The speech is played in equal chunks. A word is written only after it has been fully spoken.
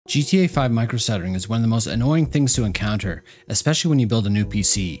GTA 5 micro-stuttering is one of the most annoying things to encounter, especially when you build a new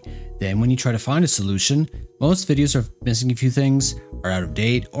PC. Then when you try to find a solution, most videos are missing a few things, are out of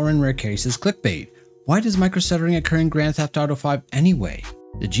date, or in rare cases clickbait. Why does micro-stuttering occur in Grand Theft Auto 5 anyway?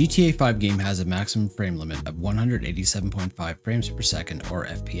 The GTA 5 game has a maximum frame limit of 187.5 frames per second or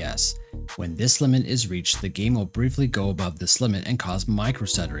FPS. When this limit is reached, the game will briefly go above this limit and cause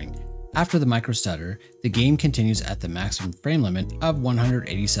micro-stuttering. After the micro-stutter, the game continues at the maximum frame limit of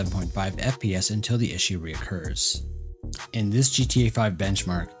 187.5 FPS until the issue reoccurs. In this GTA 5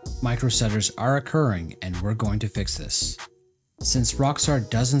 benchmark, micro-stutters are occurring and we're going to fix this. Since Rockstar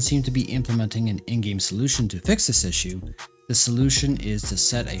doesn't seem to be implementing an in-game solution to fix this issue, the solution is to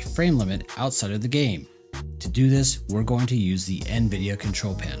set a frame limit outside of the game. To do this, we're going to use the NVIDIA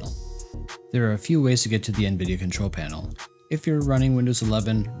Control Panel. There are a few ways to get to the NVIDIA Control Panel. If you're running Windows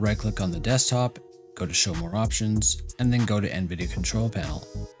 11, right-click on the desktop, go to Show More Options, and then go to NVIDIA Control Panel.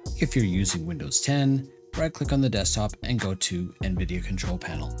 If you're using Windows 10, right-click on the desktop and go to NVIDIA Control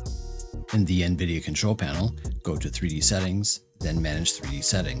Panel. In the NVIDIA Control Panel, go to 3D Settings, then Manage 3D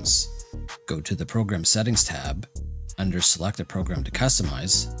Settings. Go to the Program Settings tab. Under Select a Program to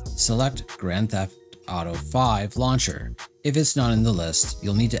Customize, select Grand Theft Auto 5 Launcher. If it's not in the list,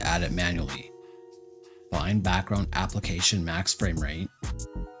 you'll need to add it manually. Find Background Application Max Frame Rate,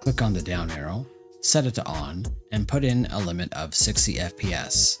 click on the down arrow, set it to On, and put in a limit of 60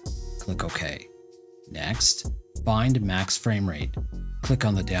 FPS. Click OK. Next, find Max Frame Rate, click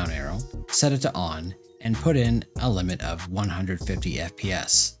on the down arrow, set it to On, and put in a limit of 150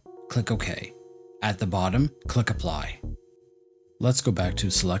 FPS. Click OK. At the bottom, click Apply. Let's go back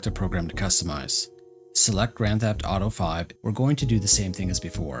to Select a Program to Customize. Select Grand Theft Auto 5. We're going to do the same thing as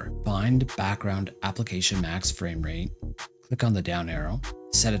before. Find Background Application Max Frame Rate, click on the down arrow,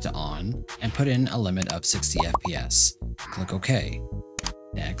 set it to On, and put in a limit of 60 FPS. Click OK.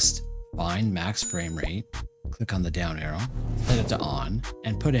 Next, find Max Frame Rate, click on the down arrow, set it to On,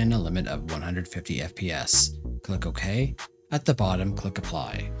 and put in a limit of 150 FPS. Click OK. At the bottom, click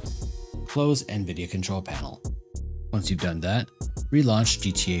Apply. Close NVIDIA Control Panel. Once you've done that, relaunch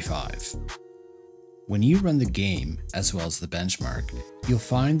GTA 5. When you run the game, as well as the benchmark, you'll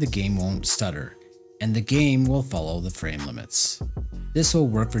find the game won't stutter, and the game will follow the frame limits. This will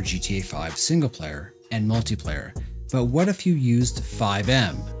work for GTA 5 single player and multiplayer, but what if you used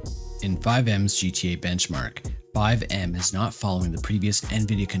FiveM? In FiveM's GTA benchmark, FiveM is not following the previous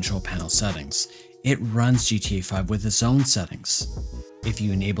NVIDIA Control Panel settings. It runs GTA 5 with its own settings. If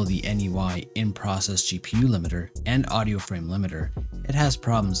you enable the NUI in-process GPU limiter and audio frame limiter, it has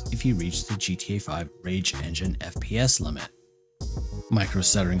problems if you reach the GTA 5 Rage Engine FPS limit.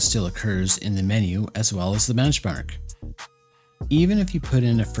 Micro-stuttering still occurs in the menu as well as the benchmark. Even if you put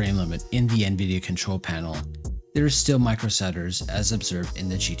in a frame limit in the NVIDIA Control Panel, there is still micro-stutters as observed in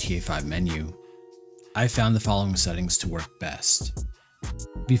the GTA 5 menu. I found the following settings to work best.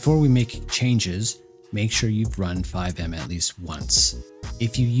 Before we make changes, make sure you've run FiveM at least once.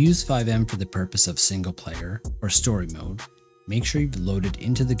 If you use FiveM for the purpose of single player or story mode, make sure you've loaded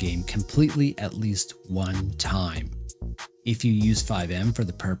into the game completely at least one time. If you use FiveM for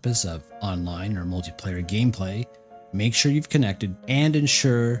the purpose of online or multiplayer gameplay, make sure you've connected and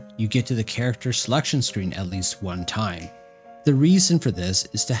ensure you get to the character selection screen at least one time. The reason for this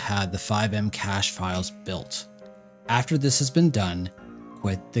is to have the FiveM cache files built. After this has been done,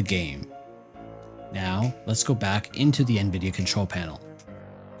 quit the game. Now, let's go back into the NVIDIA Control Panel.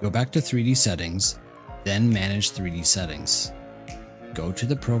 Go back to 3D Settings, then Manage 3D Settings. Go to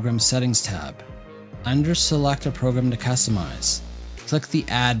the Program Settings tab. Under Select a Program to Customize, click the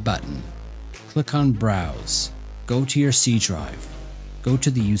Add button. Click on Browse. Go to your C drive. Go to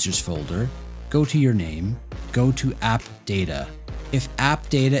the Users folder. Go to your name. Go to App Data. If App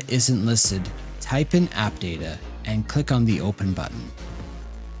Data isn't listed, type in App Data and click on the Open button.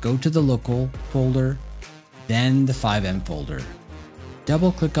 Go to the local folder, then the FiveM folder.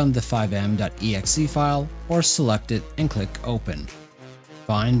 Double-click on the FiveM.exe file or select it and click Open.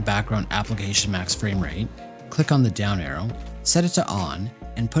 Find Background Application Max Frame Rate, click on the down arrow, set it to On,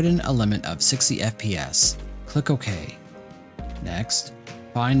 and put in a limit of 60 FPS. Click OK. Next,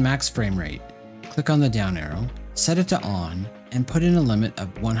 find Max Frame Rate, click on the down arrow, set it to On, and put in a limit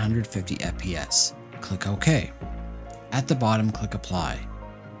of 150 FPS. Click OK. At the bottom, click Apply.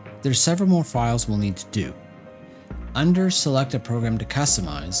 There's several more files we'll need to do. Under Select a Program to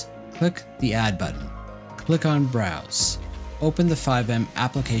Customize, click the Add button. Click on Browse. Open the FiveM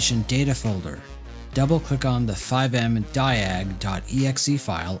Application Data folder. Double-click on the FiveM diag.exe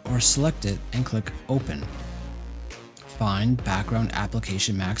file or select it and click Open. Find Background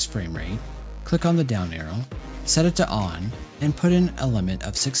Application Max Frame Rate, click on the down arrow, set it to on, and put in a limit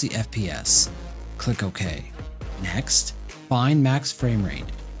of 60 FPS. Click OK. Next, find max frame rate.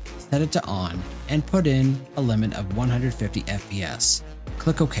 Set it to on and put in a limit of 150 FPS.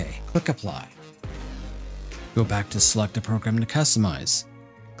 Click OK. Click Apply. Go back to select a program to customize.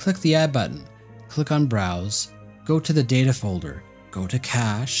 Click the Add button. Click on Browse. Go to the Data folder. Go to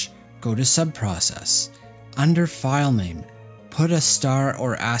Cache. Go to Subprocess. Under File Name, put a star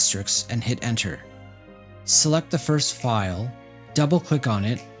or asterisk and hit Enter. Select the first file, double-click on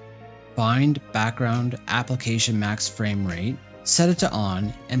it, find Background Application Max Frame Rate, set it to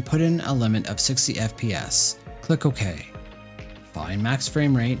on, and put in a limit of 60 FPS. Click OK. Find Max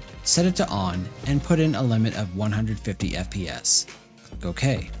Frame Rate, set it to on, and put in a limit of 150 FPS. Click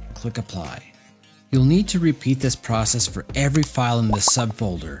OK. Click Apply. You'll need to repeat this process for every file in this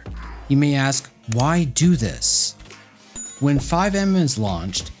subfolder. You may ask, why do this? When FiveM is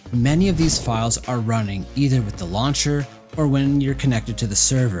launched, many of these files are running either with the launcher or when you're connected to the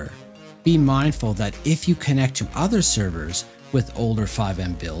server. Be mindful that if you connect to other servers with older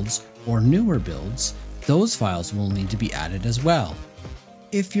FiveM builds or newer builds, those files will need to be added as well.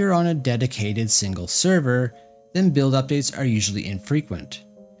 If you're on a dedicated single server, then build updates are usually infrequent.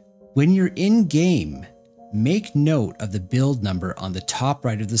 When you're in-game, make note of the build number on the top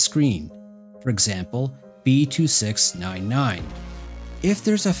right of the screen, for example, B2699. If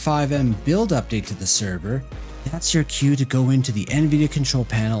there's a FiveM build update to the server, that's your cue to go into the NVIDIA Control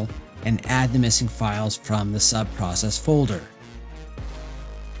Panel and add the missing files from the subprocess folder.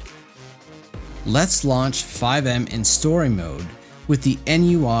 Let's launch FiveM in story mode with the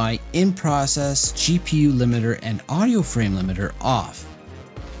NUI in-process GPU limiter and audio frame limiter off.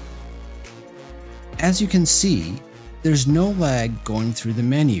 As you can see, there's no lag going through the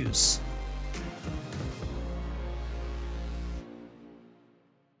menus.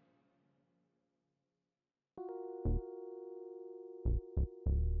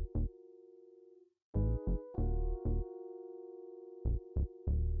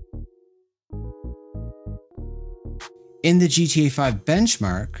 In the GTA 5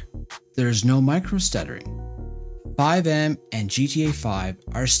 benchmark, there's no micro stuttering. FiveM and GTA 5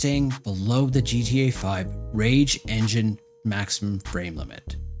 are staying below the GTA 5 Rage Engine maximum frame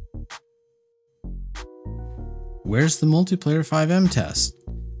limit. Where's the multiplayer FiveM test?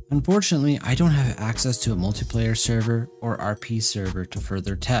 Unfortunately, I don't have access to a multiplayer server or RP server to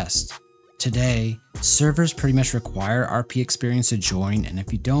further test. Today, servers pretty much require RP experience to join, and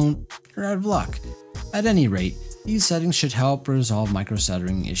if you don't, you're out of luck. At any rate, these settings should help resolve micro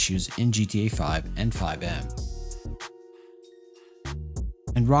stuttering issues in GTA 5 and FiveM.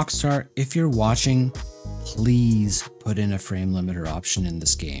 And Rockstar, if you're watching, please put in a frame limiter option in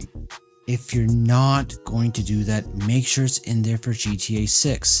this game. If you're not going to do that, make sure it's in there for GTA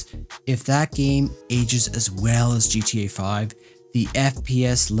 6. If that game ages as well as GTA 5, the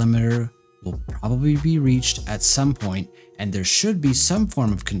FPS limiter will probably be reached at some point, and there should be some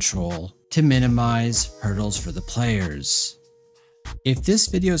form of control to minimize hurdles for the players. If this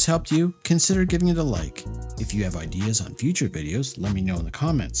video has helped you, consider giving it a like. If you have ideas on future videos, let me know in the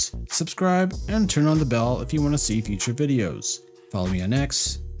comments. Subscribe and turn on the bell if you want to see future videos. Follow me on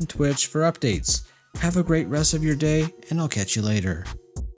X and Twitch for updates. Have a great rest of your day, and I'll catch you later.